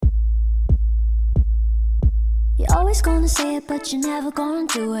You're always gonna say it, but you're never gonna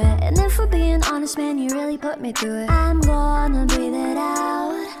do it. And if we're being honest, man, you really put me through it. I'm gonna breathe it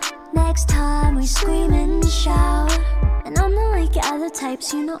out next time we scream and shout. And I'm not like your other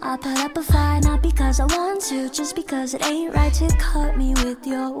types, you know I put up a fight. Not because I want to, just because it ain't right to cut me with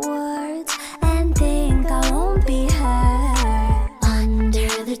your words and think I won't be hurt.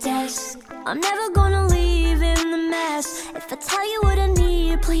 Under the desk, I'm never gonna leave in the mess. If I tell you what I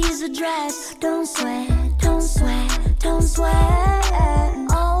need, please address. Don't sweat, don't sweat, don't sweat.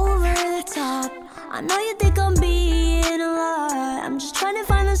 Over the top, I know you think I'm being a lot. I'm just trying to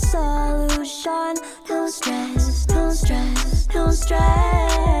find a solution. Don't stress, don't stress, don't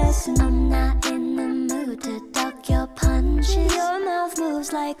stress. And I'm not in the mood to duck your punches. Your mouth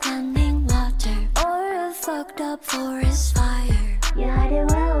moves like running water or a fucked up forest fire. You hide it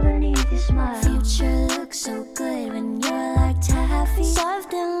well beneath your smile. Future looks so good when you're like taffy.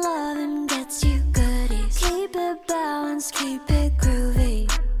 Soft and loving gets you goodies. Keep it balanced, keep it groovy.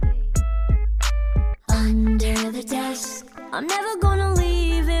 Under the desk, I'm never gonna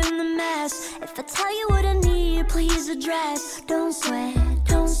leave in the mess. If I tell you what I need, please address. Don't sweat,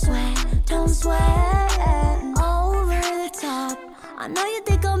 don't sweat, don't sweat. Over the top, I know you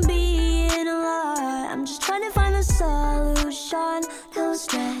think I'm being a lot. I'm just trying to find a solution. Don't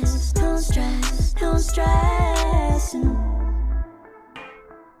stress, don't stress, don't stress. And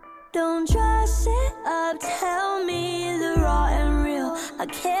don't dress it up, tell me the raw and real. I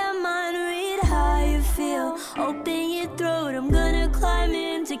can't mind read how you feel. Open your throat, I'm gonna climb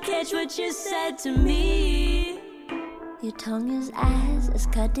in to catch what you said to me. Your tongue is as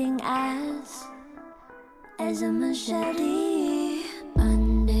cutting as a machete.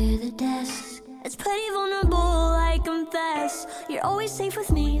 Under the desk, it's pretty vulnerable, I confess. You're always safe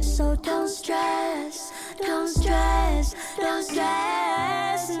with me, so don't stress, don't stress, don't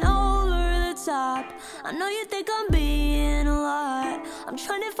stress. And over the top, I know you think I'm being a lot. I'm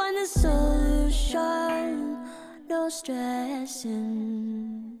trying to find the solution. No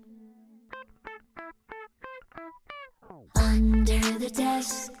stressing. Under the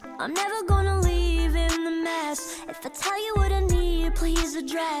desk, I'm never gonna leave in the mess. If I tell you what I need, please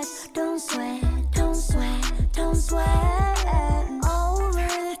address. Don't sweat, don't sweat, don't sweat. Over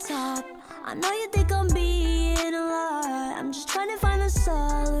the top, I know you think I'm being a lot. I'm just trying to find a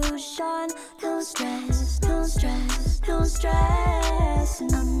solution. Don't stress, don't stress, don't stress.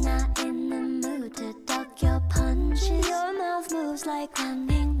 And I'm not in the mood to duck your punches. Your mouth moves like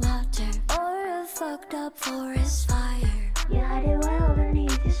running water or a fucked up forest fire. You hide it well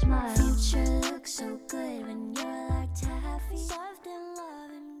beneath your smile. Future looks so good when you're